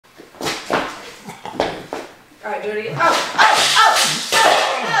All right, do it again. Oh, oh, oh, oh,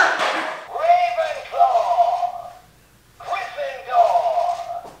 oh.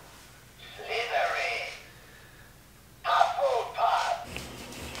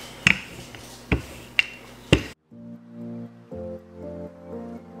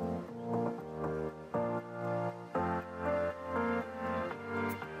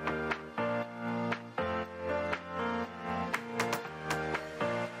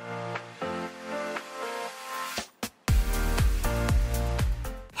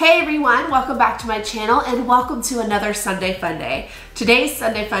 Hey everyone, welcome back to my channel and welcome to another Sunday Funday. Today's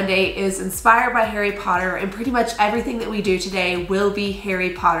Sunday Funday is inspired by Harry Potter, and pretty much everything that we do today will be Harry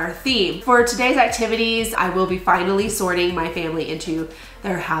Potter themed. For today's activities, I will be finally sorting my family into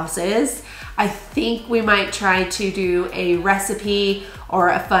their houses. I think we might try to do a recipe or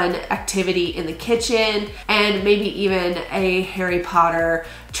a fun activity in the kitchen, and maybe even a Harry Potter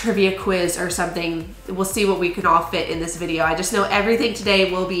trivia quiz or something. We'll see what we can all fit in this video. I just know everything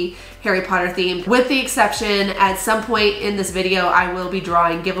today will be Harry Potter themed, with the exception at some point in this video I will be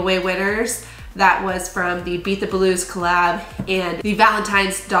drawing giveaway winners. That was from the Beat the Blues collab and the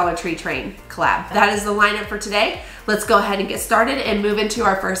Valentine's Dollar Tree Train collab. That is the lineup for today. Let's go ahead and get started and move into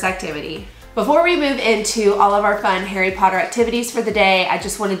our first activity. Before we move into all of our fun Harry Potter activities for the day, I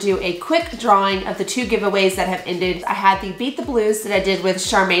just want to do a quick drawing of the two giveaways that have ended. I had the Beat the Blues that I did with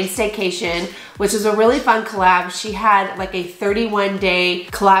Charmaine's Staycation, which was a really fun collab. She had like a 31-day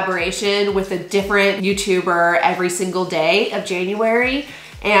collaboration with a different YouTuber every single day of January.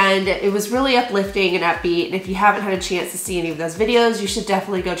 And it was really uplifting and upbeat. And if you haven't had a chance to see any of those videos, you should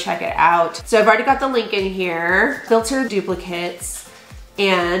definitely go check it out. So I've already got the link in here. Filter duplicates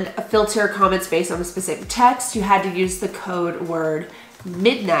and a filter comments based on a specific text. You had to use the code word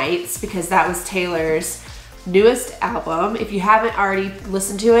Midnights because that was Taylor's newest album. If you haven't already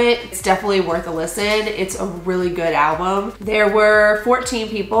listened to it, it's definitely worth a listen. It's a really good album. There were 14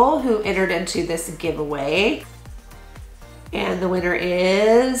 people who entered into this giveaway. And the winner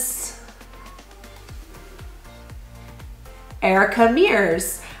is Erica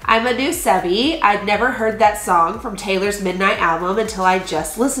Mears. I'm a new subby. I'd never heard that song from Taylor's Midnight album until I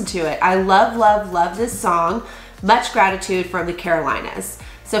just listened to it. I love, love, love this song. Much gratitude from the Carolinas.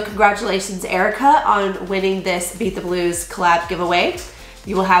 So congratulations, Erica, on winning this Beat the Blues collab giveaway.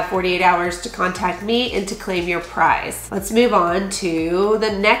 You will have 48 hours to contact me and to claim your prize. Let's move on to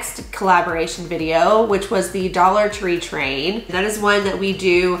the next collaboration video, which was the Dollar Tree Train. That is one that we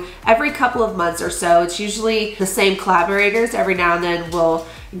do every couple of months or so. It's usually the same collaborators. Every now and then we'll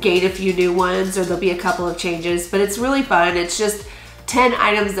gain a few new ones, or there'll be a couple of changes, but it's really fun. It's just 10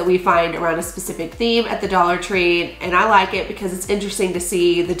 items that we find around a specific theme at the Dollar Tree, and I like it because it's interesting to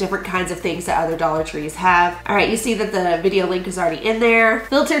see the different kinds of things that other Dollar Trees have. All right, you see that the video link is already in there.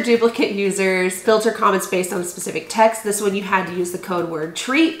 Filter duplicate users, filter comments based on a specific text. This one you had to use the code word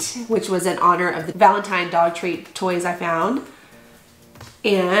treat, which was in honor of the Valentine Dollar Tree toys I found.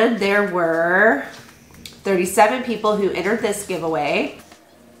 And there were 37 people who entered this giveaway.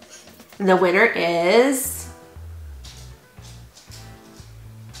 And the winner is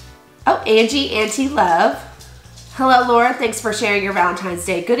Angie Auntie Love. Hello, Laura. Thanks for sharing your Valentine's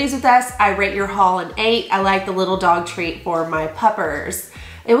Day goodies with us. I rate your haul an 8. I like the little dog treat for my puppers.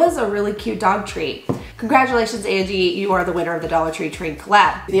 It was a really cute dog treat. Congratulations, Angie. You are the winner of the Dollar Tree Train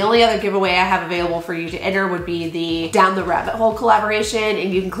collab. The only other giveaway I have available for you to enter would be the Down the Rabbit Hole collaboration,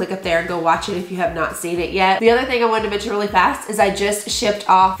 and you can click up there and go watch it if you have not seen it yet. The other thing I wanted to mention really fast is I just shipped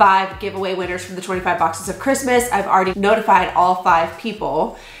off 5 giveaway winners from the 25 boxes of Christmas. I've already notified all 5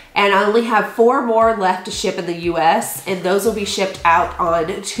 people. And I only have 4 more left to ship in the US, and those will be shipped out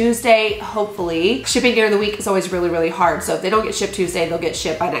on Tuesday, hopefully. Shipping during the week is always really, really hard. So if they don't get shipped Tuesday, they'll get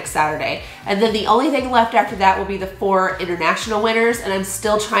shipped by next Saturday. And then the only thing left after that will be the 4 international winners, and I'm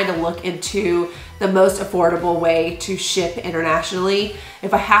still trying to look into the most affordable way to ship internationally.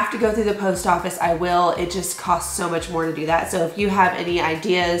 If I have to go through the post office, I will. It just costs so much more to do that. So if you have any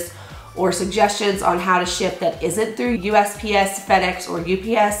ideas or suggestions on how to ship that isn't through USPS, FedEx, or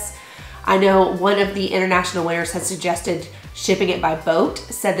UPS. I know one of the international winners has suggested shipping it by boat,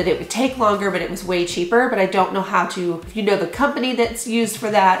 said that it would take longer, but it was way cheaper, but I don't know how to. If you know the company that's used for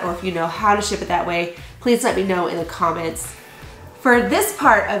that, or if you know how to ship it that way, please let me know in the comments. For this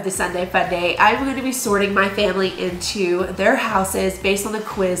part of the Sunday Funday, I'm going to be sorting my family into their houses based on the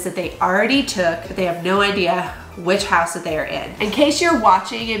quiz that they already took, but they have no idea which house that they are in. In case you're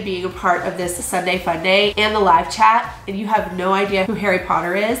watching and being a part of this Sunday Funday and the live chat and you have no idea who Harry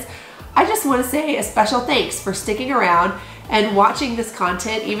Potter is, I just want to say a special thanks for sticking around and watching this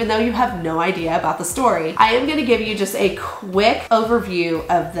content, even though you have no idea about the story. I am gonna give you just a quick overview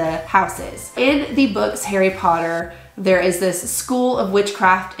of the houses. In the books Harry Potter, there is this school of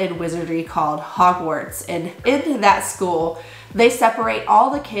witchcraft and wizardry called Hogwarts, and in that school, they separate all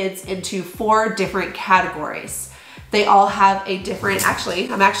the kids into 4 different categories. They all have a different,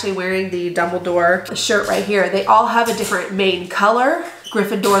 I'm actually wearing the Dumbledore shirt right here. They all have a different main color.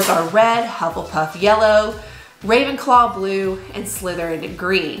 Gryffindors are red, Hufflepuff yellow, Ravenclaw blue, and Slytherin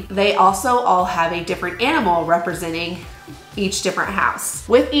green. They also all have a different animal representing each different house.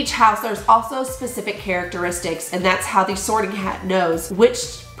 With each house, there's also specific characteristics, and that's how the sorting hat knows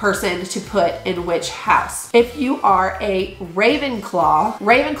which person to put in which house. If you are a Ravenclaw,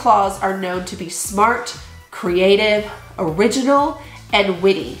 Ravenclaws are known to be smart, creative, original, and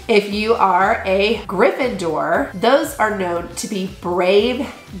witty. If you are a Gryffindor, those are known to be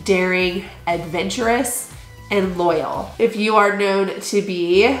brave, daring, adventurous, and loyal. If you are known to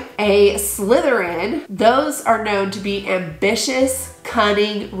be a Slytherin, those are known to be ambitious,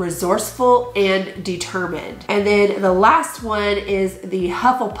 cunning, resourceful, and determined. And then the last one is the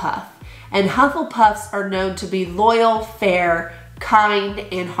Hufflepuff. And Hufflepuffs are known to be loyal, fair, kind,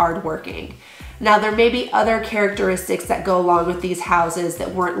 and hardworking. Now, there may be other characteristics that go along with these houses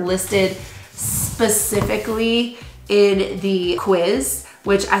that weren't listed specifically in the quiz,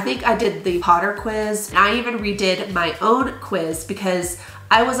 which I think I did the Potter quiz, and I even redid my own quiz because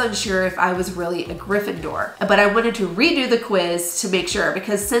I was unsure if I was really a Gryffindor. But I wanted to redo the quiz to make sure,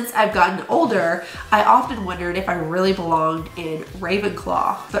 because since I've gotten older, I often wondered if I really belonged in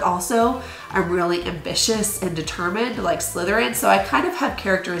Ravenclaw. But also, I'm really ambitious and determined like Slytherin, so I kind of have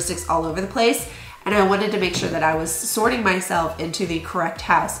characteristics all over the place, and I wanted to make sure that I was sorting myself into the correct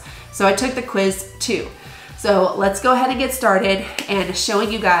house. So I took the quiz too. So let's go ahead and get started and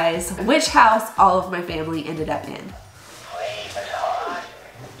showing you guys which house all of my family ended up in.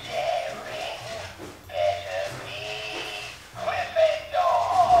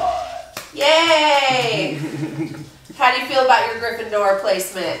 Yay! How do you feel about your Gryffindor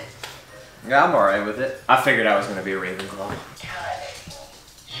placement? Yeah, I'm alright with it. I figured I was going to be a Ravenclaw.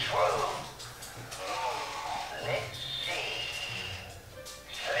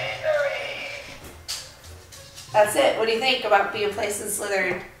 That's it. What do you think about being placed in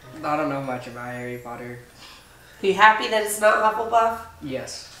Slytherin? I don't know much about Harry Potter. Are you happy that it's not Hufflepuff?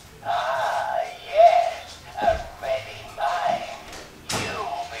 Yes. Ah, yes. A ready mind. You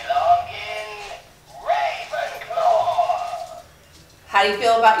belong in Ravenclaw. How do you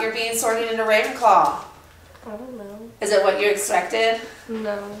feel about your being sorted into Ravenclaw? I don't know. Is it what you expected?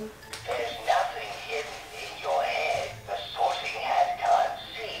 No. There's nothing hidden in your head the sorting hat can't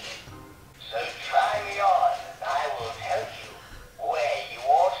see. So try me on. I will tell you where you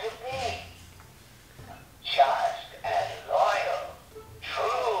ought to be. Just and loyal.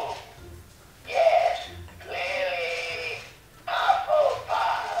 True. Yes, clearly.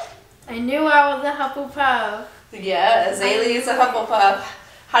 Hufflepuff. I knew I was a Hufflepuff. Yeah, Azalea is a Hufflepuff.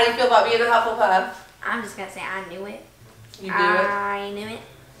 How do you feel about being a Hufflepuff? I'm just gonna say I knew it. You knew it? I knew it.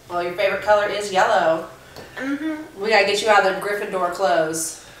 Well, your favorite color is yellow. Mm-hmm. We gotta get you out of the Gryffindor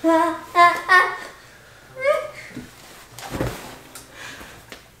clothes. Gryffindor.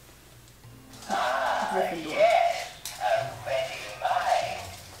 Yes, a ready mind.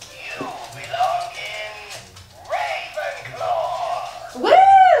 You belong in Ravenclaw.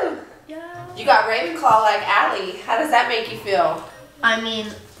 Woo! Yeah. You got Ravenclaw like Allie. How does that make you feel? I mean,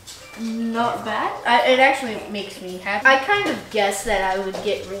 not bad. It actually makes me happy. I kind of guessed that I would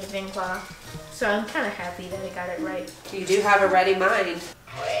get Ravenclaw, so I'm kind of happy that I got it right. You do have a ready mind.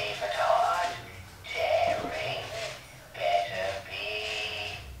 Brave at heart, daring, better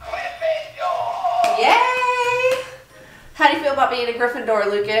be Gryffindor. Yay! How do you feel about being a Gryffindor,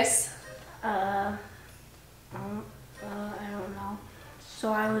 Lucas? I don't know.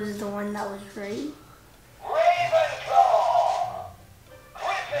 So I was the one that was right? Ravenclaw,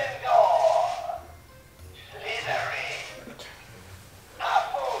 Gryffindor, Slytherin,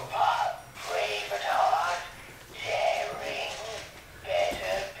 Hufflepuff, brave at heart, daring,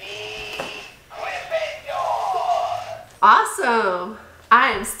 better be Gryffindor. Awesome!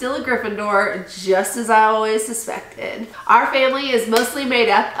 I am still a Gryffindor, just as I always suspected. Our family is mostly made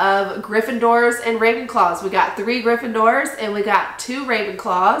up of Gryffindors and Ravenclaws. We got 3 Gryffindors and we got 2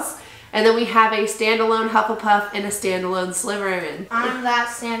 Ravenclaws. And then we have a standalone Hufflepuff and a standalone Slytherin. I'm that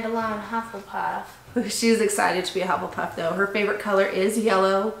standalone Hufflepuff. She's excited to be a Hufflepuff though. Her favorite color is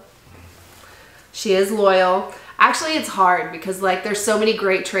yellow. She is loyal. Actually, it's hard because like there's so many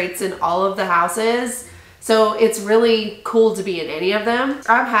great traits in all of the houses. So it's really cool to be in any of them.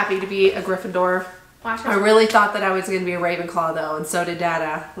 I'm happy to be a Gryffindor. Watch I out. really thought that I was going to be a Ravenclaw though, and so did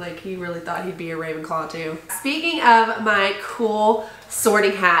Dada. Like, he really thought he'd be a Ravenclaw too. Speaking of my cool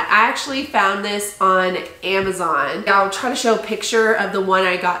sorting hat, I actually found this on Amazon. I'll try to show a picture of the one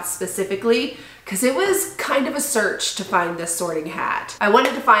I got specifically, because it was kind of a search to find this sorting hat. I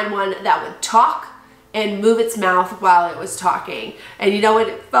wanted to find one that would talk and move its mouth while it was talking. And you know what,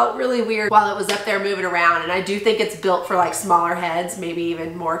 it felt really weird while it was up there moving around, and I do think it's built for like smaller heads, maybe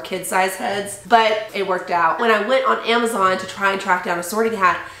even more kid-sized heads, but it worked out. When I went on Amazon to try and track down a sorting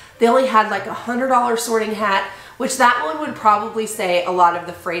hat, they only had like $100 sorting hat, which that one would probably say a lot of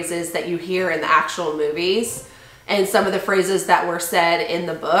the phrases that you hear in the actual movies and some of the phrases that were said in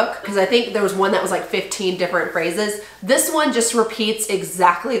the book, because I think there was one that was like 15 different phrases. This one just repeats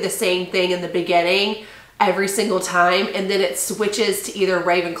exactly the same thing in the beginning every single time, and then it switches to either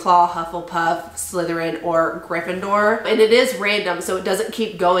Ravenclaw, Hufflepuff, Slytherin, or Gryffindor. And it is random, so it doesn't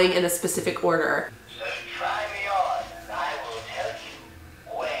keep going in a specific order. So try me on, and I will tell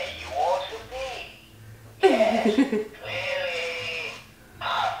you where you ought to be. Yes, clearly,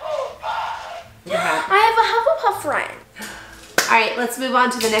 Hufflepuff. Yeah. I have a Hufflepuff friend. All right, let's move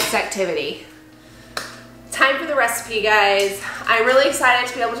on to the next activity. Time for the recipe, guys. I'm really excited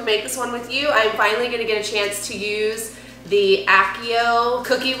to be able to make this one with you. I'm finally gonna get a chance to use the Accio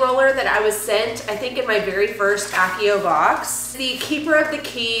cookie roller that I was sent, I think in my very first Accio box. The Keeper of the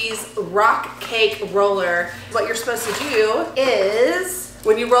Keys rock cake roller. What you're supposed to do is,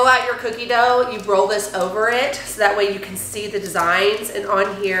 when you roll out your cookie dough, you roll this over it, so that way you can see the designs. And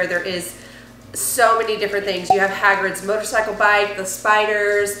on here, there is so many different things. You have Hagrid's motorcycle bike, the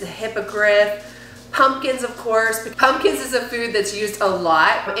spiders, the hippogriff, pumpkins, of course. Pumpkins is a food that's used a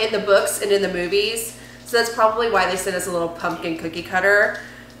lot in the books and in the movies, so that's probably why they sent us a little pumpkin cookie cutter.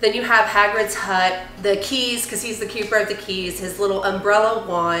 Then you have Hagrid's hut, the keys, because he's the keeper of the keys, his little umbrella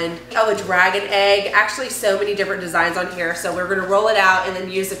wand, oh, a dragon egg. Actually, so many different designs on here, so we're gonna roll it out and then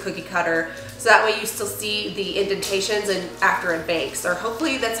use the cookie cutter, so that way you still see the indentations and after it bakes, or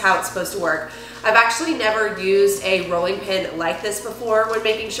hopefully that's how it's supposed to work. I've actually never used a rolling pin like this before when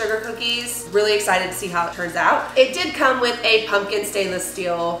making sugar cookies. Really excited to see how it turns out. It did come with a pumpkin stainless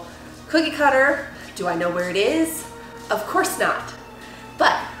steel cookie cutter. Do I know where it is? Of course not.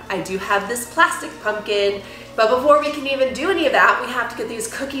 But I do have this plastic pumpkin. But before we can even do any of that, we have to get these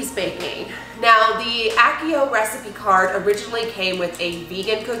cookies baking. Now, the Accio recipe card originally came with a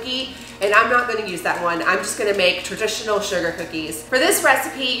vegan cookie, and I'm not gonna use that one. I'm just gonna make traditional sugar cookies. For this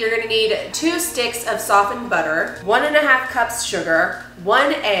recipe, you're gonna need 2 sticks of softened butter, 1½ cups sugar,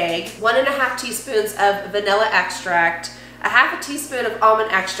 1 egg, 1½ teaspoons of vanilla extract, 1/2 teaspoon of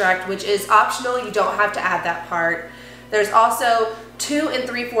almond extract, which is optional, you don't have to add that part. There's also 2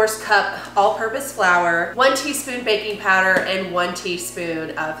 3/4 cup all-purpose flour, 1 teaspoon baking powder, and 1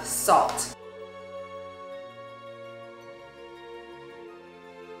 teaspoon of salt.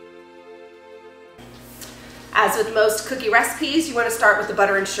 As with most cookie recipes, you want to start with the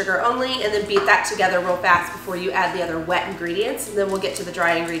butter and sugar only, and then beat that together real fast before you add the other wet ingredients, and then we'll get to the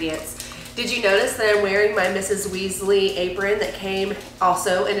dry ingredients. Did you notice that I'm wearing my Mrs. Weasley apron that came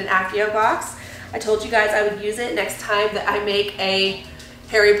also in an Accio box? I told you guys I would use it next time that I make a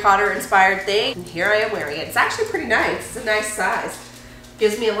Harry Potter inspired thing. And here I am wearing it. It's actually pretty nice. It's a nice size.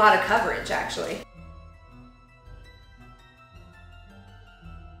 Gives me a lot of coverage, actually.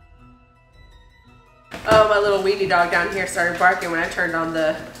 Oh, my little weenie dog down here started barking when I turned on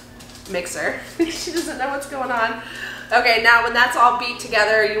the mixer. She doesn't know what's going on. Okay, now when that's all beat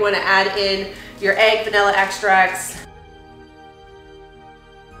together, you want to add in your egg, vanilla extracts,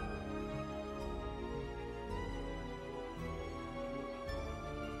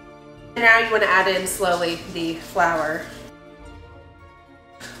 and now you want to add in slowly the flour.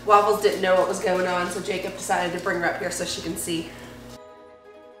 Waffles didn't know what was going on, so Jacob decided to bring her up here so she can see.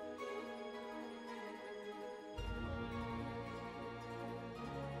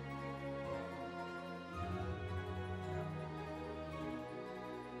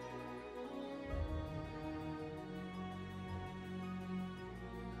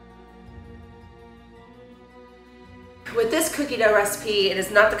 With this cookie dough recipe, it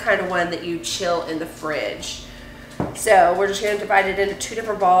is not the kind of one that you chill in the fridge. So we're just going to divide it into 2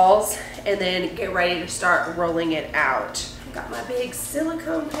 different balls and then get ready to start rolling it out. Got my big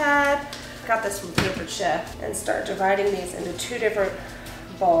silicone pad. Got this from Pampered Chef, and start dividing these into 2 different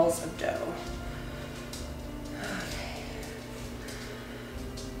balls of dough. Okay.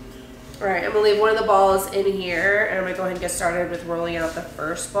 All right, I'm going to leave one of the balls in here, and I'm going to go ahead and get started with rolling out the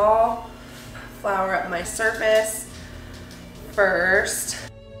first ball. Flour up my surface first.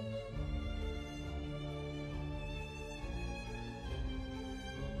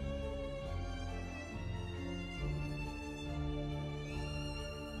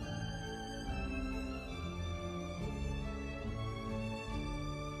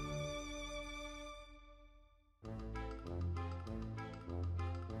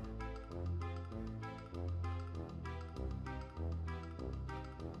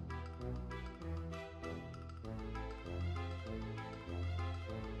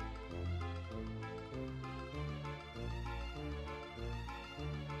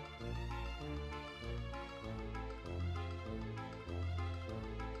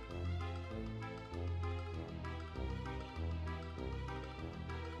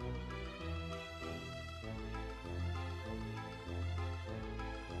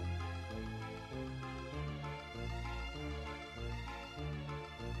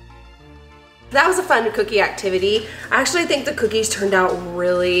 That was a fun cookie activity. I actually think the cookies turned out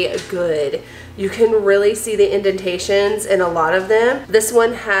really good. You can really see the indentations in a lot of them. This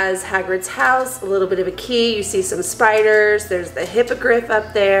one has Hagrid's house, a little bit of a key. You see some spiders. There's the hippogriff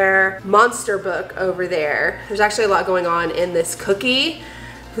up there, monster book over there. There's actually a lot going on in this cookie.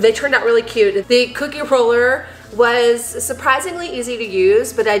 They turned out really cute. The cookie roller was surprisingly easy to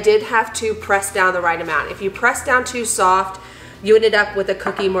use, but I did have to press down the right amount. If you press down too soft, you ended up with a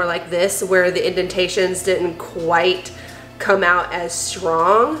cookie more like this, where the indentations didn't quite come out as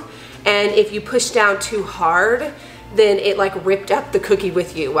strong. And if you push down too hard, then it like ripped up the cookie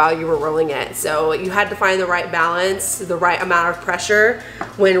with you while you were rolling it. So you had to find the right balance, the right amount of pressure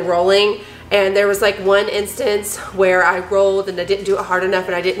when rolling. And there was like one instance where I rolled and I didn't do it hard enough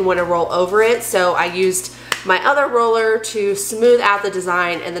and I didn't want to roll over it. So I used my other roller to smooth out the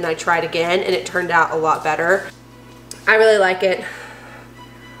design, and then I tried again and it turned out a lot better. I really like it.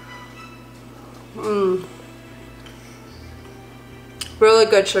 Really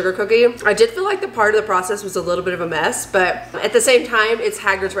good sugar cookie. I did feel like the part of the process was a little bit of a mess, but at the same time, it's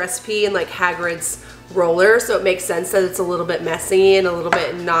Hagrid's recipe and like Hagrid's roller, so it makes sense that it's a little bit messy and a little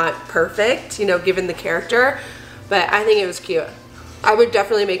bit not perfect, you know, given the character, but I think it was cute. I would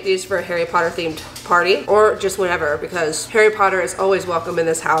definitely make these for a Harry Potter themed party, or just whenever, because Harry Potter is always welcome in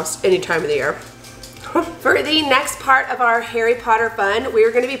this house any time of the year. For the next part of our Harry Potter fun, we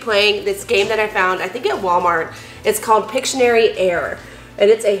are going to be playing this game that I found, I think at Walmart. It's called Pictionary Air, and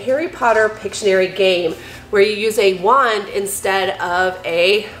it's a Harry Potter Pictionary game where you use a wand instead of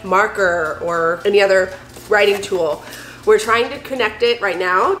a marker or any other writing tool. We're trying to connect it right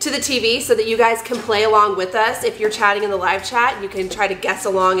now to the TV so that you guys can play along with us. If you're chatting in the live chat, you can try to guess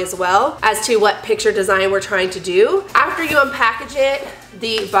along as well as to what picture design we're trying to do. After you unpackage it,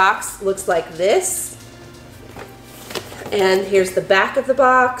 the box looks like this. And here's the back of the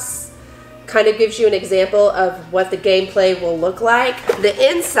box. Kind of gives you an example of what the gameplay will look like.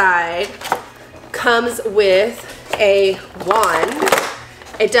 The inside comes with a wand.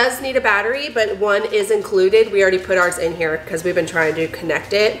 It does need a battery, but one is included. We already put ours in here because we've been trying to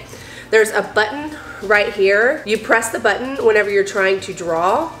connect it. There's a button right here. You press the button whenever you're trying to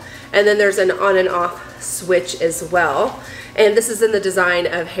draw, and then there's an on and off switch as well. And this is in the design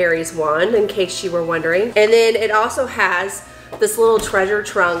of Harry's wand, in case you were wondering. And then it also has this little treasure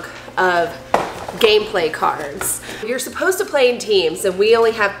trunk of gameplay cards. You're supposed to play in teams, and we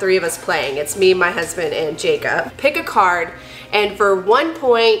only have 3 of us playing. It's me, my husband, and Jacob. Pick a card, and for 1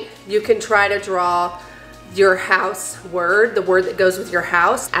 point, you can try to draw your house word, the word that goes with your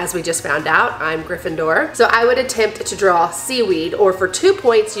house. As we just found out, I'm Gryffindor. So I would attempt to draw seaweed, or for 2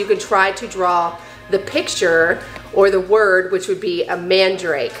 points, you could try to draw the picture or the word, which would be a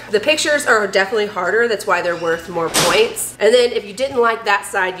mandrake. The pictures are definitely harder, that's why they're worth more points. And then if you didn't like that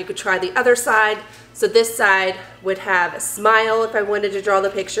side, you could try the other side. So this side would have a smile if I wanted to draw the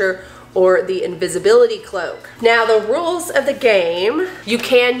picture, or the invisibility cloak. Now the rules of the game, you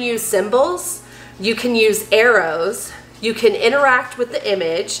can use symbols, you can use arrows, you can interact with the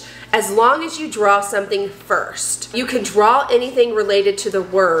image, as long as you draw something first. You can draw anything related to the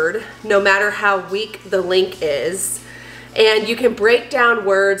word, no matter how weak the link is, and you can break down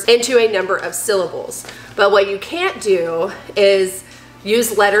words into a number of syllables. But what you can't do is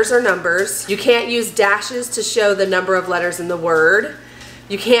use letters or numbers. You can't use dashes to show the number of letters in the word.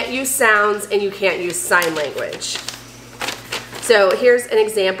 You can't use sounds, and you can't use sign language. So here's an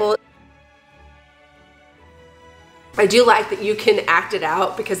example. I do like that you can act it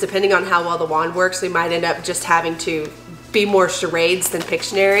out, because depending on how well the wand works, we might end up just having to be more charades than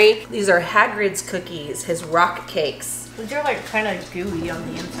Pictionary. These are Hagrid's cookies, his rock cakes. They're like kind of gooey on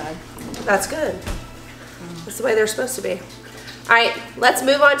the inside. That's good. That's the way they're supposed to be. All right, let's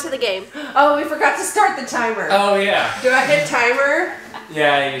move on to the game. Oh, we forgot to start the timer. Oh, yeah. Do I hit timer?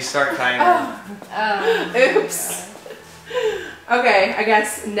 Yeah, you start timer. Oops. Okay, I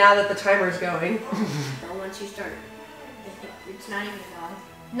guess now that the timer's going. Once you start, it's not even on.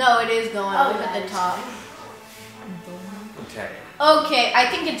 No, it is going. Oh, Look at the top. Okay. Okay, I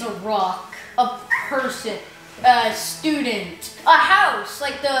think it's a rock, a person, a student, a house,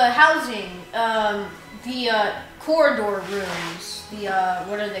 like the housing, the corridor rooms, the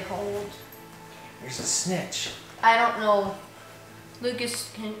what are they called? There's a snitch. I don't know. Lucas,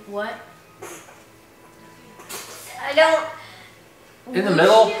 what? I don't. In the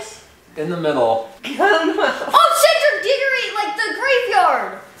middle? In the middle. Oh, Cedric Diggory, like the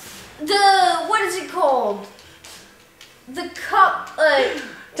graveyard. The, what is it called? The cup,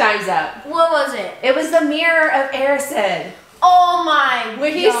 Time's up. what was it? It was the mirror of Erised. Oh my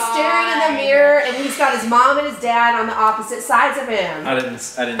When he's God. staring in the mirror and he's got his mom and his dad on the opposite sides of him. I didn't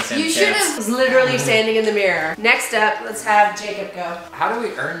stand You a should chance. have. He's literally standing in the mirror. Next up, let's have Jacob go. How do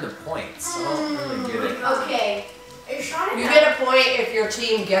we earn the points? I don't really get it. Okay. You get a point if your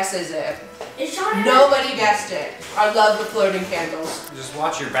team guesses it. Is Sean Nobody guessed it. I love the floating candles. Just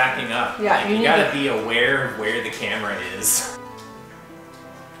watch your backing up. Yeah, Like, you you need gotta to- be aware of where the camera is.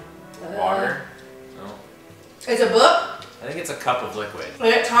 Water? No. It's a book. I think it's a cup of liquid.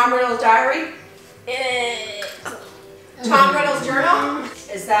 Is it Tom Riddle's diary? Tom Riddle's journal?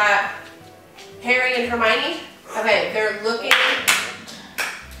 Is that Harry and Hermione? Okay, they're looking.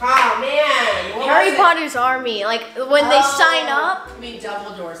 Oh man. What Harry was it? Potter's army, like when they sign up. I mean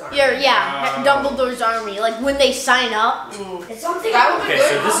Dumbledore's army. Yeah, Dumbledore's army, like when they sign up. It's something that would be Okay, good.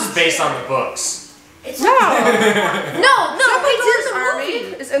 so this is based on the books. No. No, Dumbledore's it's in the army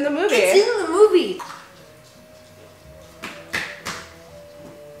movie. is in the movie. It's in the movie.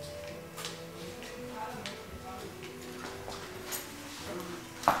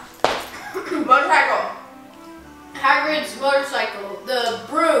 Motorcycle. Hagrid's motorcycle, the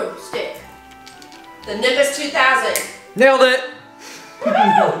broomstick. The Nimbus 2000. Nailed it! We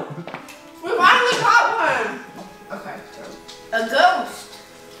finally caught one. Okay. A ghost.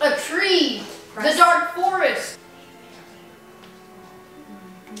 A tree. Press. The dark forest.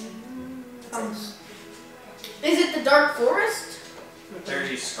 Is it the dark forest?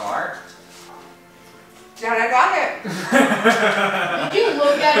 Dirty Scar? Dad, I got it. Did you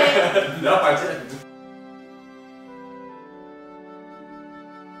look at it? No, I didn't.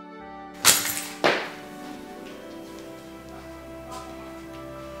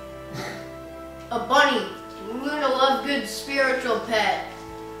 A bunny. Luna Lovegood's spiritual pet.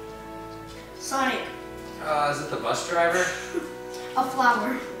 Sonic. Is it the bus driver? A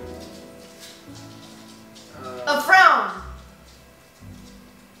flower. A frown.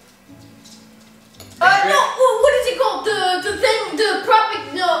 No, what is it called? The thing, the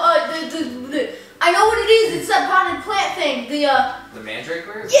tropic, no, the I know what it is. It's that potted plant thing. The mandrake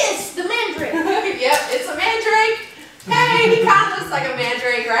root? Yes, the mandrake. Yep, it's a mandrake. Hey, he kind of looks like a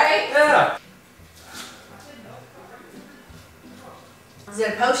mandrake, right? Yeah. Is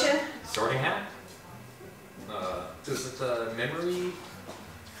it a potion? Sorting hat? Is it the memory?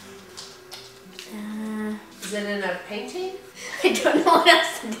 Is it in a painting? I don't know what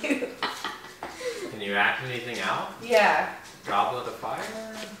else to do. Can you act anything out? Yeah. Goblet of fire?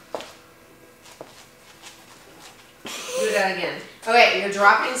 Do that again. Okay, you're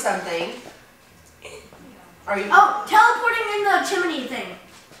dropping something. Are you? Oh, teleporting in the chimney thing.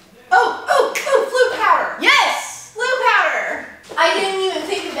 Oh, flue powder. Yes. Flue powder. I didn't even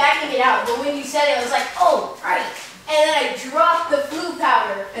think of backing it out, but when you said it, I was like, oh, right. And then I dropped the flue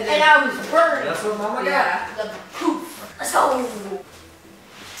powder, and I was burned. That's what Mama got. Yeah. The poof. Let's go.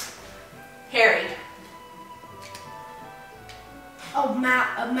 Harry. Oh,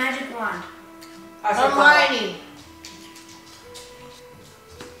 a magic wand. Hermione.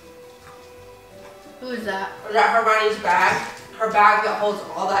 Who is that? Is that Hermione's bag? Her bag that holds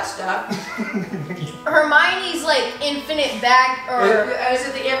all that stuff. Hermione's like infinite bag, or Is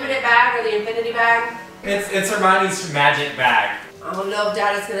it the infinite bag or the infinity bag? It's Hermione's magic bag. I don't know if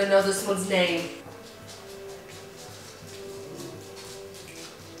Dad is gonna know this one's name.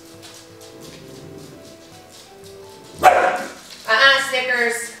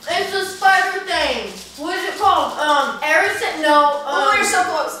 Stickers. it's a spider thing. What is it called? Arison? No. Oh, you're so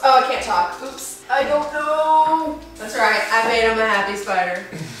close. Oh, I can't talk. Oops. I don't know. That's right. I made him a happy spider.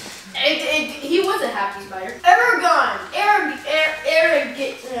 He was a happy spider. Aragon.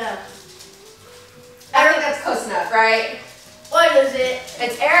 I think that's close enough, right? What is it?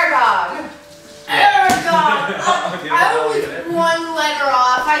 It's Aragog. Aragon. Yeah, I I'll was get it. one letter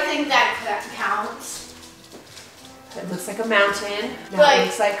off. I think that counts. It looks like a mountain. Now Like- it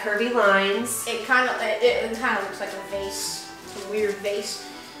looks like curvy lines. It kind of looks like a vase, a weird vase.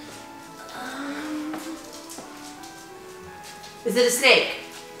 Is it a snake?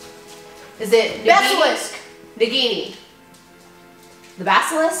 Is it Nagini? Basilisk. Nagini. The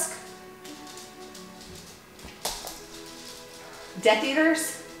basilisk? Death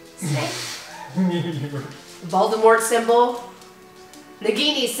Eaters? Snake? Voldemort symbol?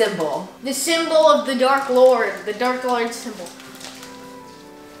 Nagini symbol. The symbol of the Dark Lord. The Dark Lord symbol.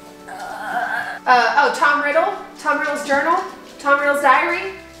 Tom Riddle? Tom Riddle's journal? Tom Riddle's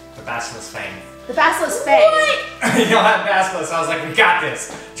diary? The Basilisk Fang. The basilisk fang. You don't have Basilisk. I was like, we got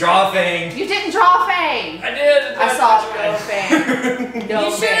this. Draw a Fang. You didn't draw a fang. I did. I saw no fang. No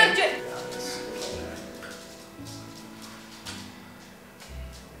You should have fang.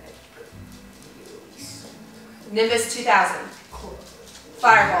 Nimbus 2000.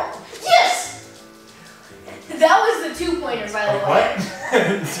 Firebolt. Yes! That was the 2-pointer, by the way. What?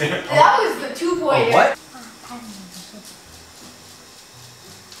 That was the 2-pointer. What?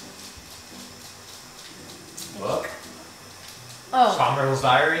 Book? Oh. Tom Riddle's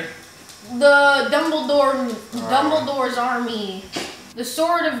Diary? The Dumbledore's army. The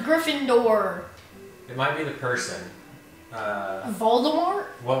Sword of Gryffindor. It might be the person. Voldemort?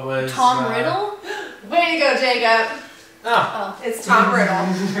 What was... Tom Riddle? Way to go, Jacob. Oh. It's Tom Riddle.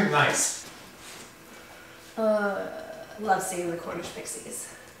 Nice. Love seeing the Cornish pixies.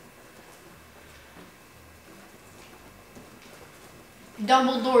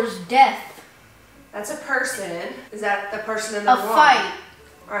 Dumbledore's death. That's a person. Is that the person in the A wall? fight.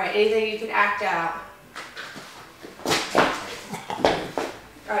 Alright, anything you can act out.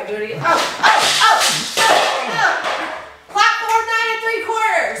 Alright, do it again. Oh! Platform 9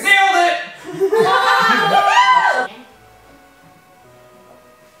 3/4! Nailed it!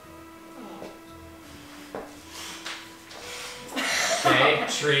 Okay,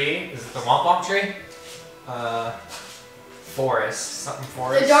 tree. Is it the Womp Womp tree? Forest. Something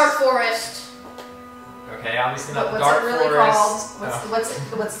forest. The Dark Forest. Okay, obviously not the What's Dark it really Forest. called?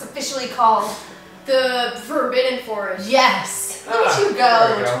 What's it officially called? The Forbidden Forest. Yes! Look at you There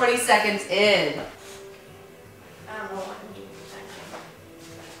go, we go. 20 seconds in. I don't know what I'm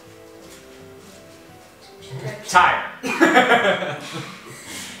doing. Tire.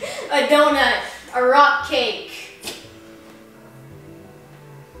 A donut. A rock cake.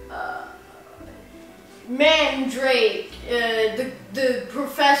 Mandrake. The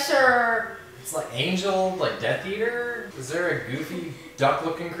professor. It's like Angel, like Death Eater. Is there a goofy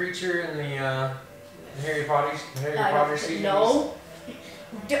duck-looking creature in the Harry Potter series? No.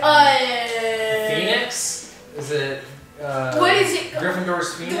 Phoenix? Is it? What is it?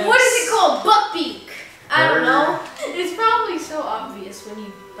 Gryffindor's Phoenix. What is it called? Buckbeak. I don't Bird. know. It's probably so obvious when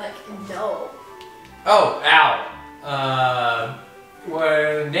you like know. Oh, owl.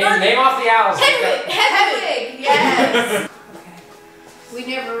 Name off the owls. Hedwig. Hedwig! Yes! We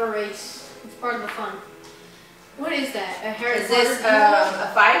never erase. It's part of the fun. What is that? A Harry Is Potter this duel?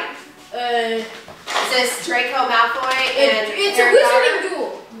 a fight? Is this Draco Malfoy and It's Harry a wizarding Potter? duel.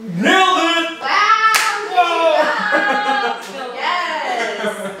 Nailed it! Wow! Whoa! Yes!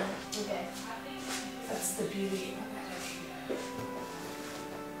 Okay. That's the beauty of it.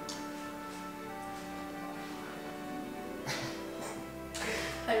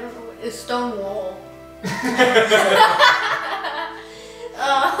 I don't know. It's Stonewall.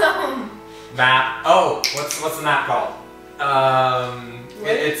 Map. Oh, what's the map called?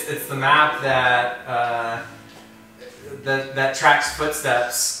 It's the map that tracks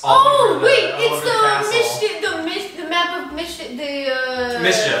footsteps all over the wait! all It's over the castle. the map of Mischief.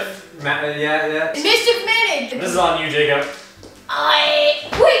 Mischief. Yeah. Mischief managed. This is on you, Jacob. Wait!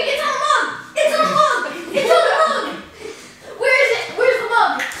 It's on the mug. It's on the mug. It's on the mug. Where is it? Where's the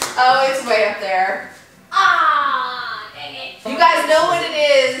mug? Oh, it's way up there. Ah, dang it. You guys know what it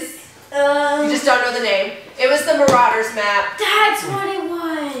is. You just don't know the name. It was the Marauders map. That's what it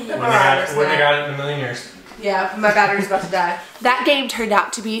was. The When Marauders they map. got it in a million years. Yeah, my battery's about to die. That game turned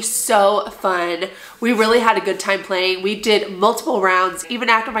out to be so fun. We really had a good time playing. We did multiple rounds, even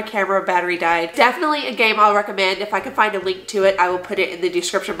after my camera battery died. Definitely a game I'll recommend. If I can find a link to it, I will put it in the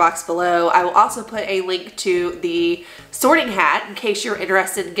description box below. I will also put a link to the sorting hat in case you're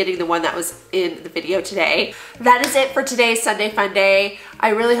interested in getting the one that was in the video today. That is it for today's Sunday Funday. I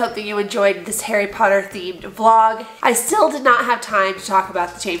really hope that you enjoyed this Harry Potter themed vlog. I still did not have time to talk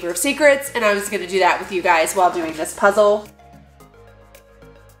about the Chamber of Secrets, and I was gonna do that with you guys while doing this puzzle.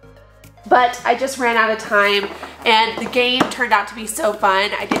 But I just ran out of time, and the game turned out to be so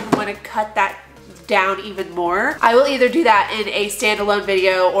fun. I didn't want to cut that down even more. I will either do that in a standalone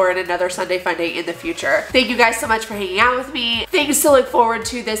video or in another Sunday Funday in the future. Thank you guys so much for hanging out with me. Things to look forward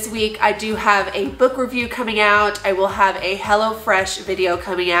to this week. I do have a book review coming out. I will have a HelloFresh video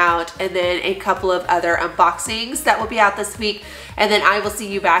coming out, and then a couple of other unboxings that will be out this week. And then I will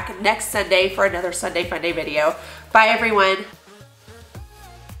see you back next Sunday for another Sunday Funday video. Bye everyone.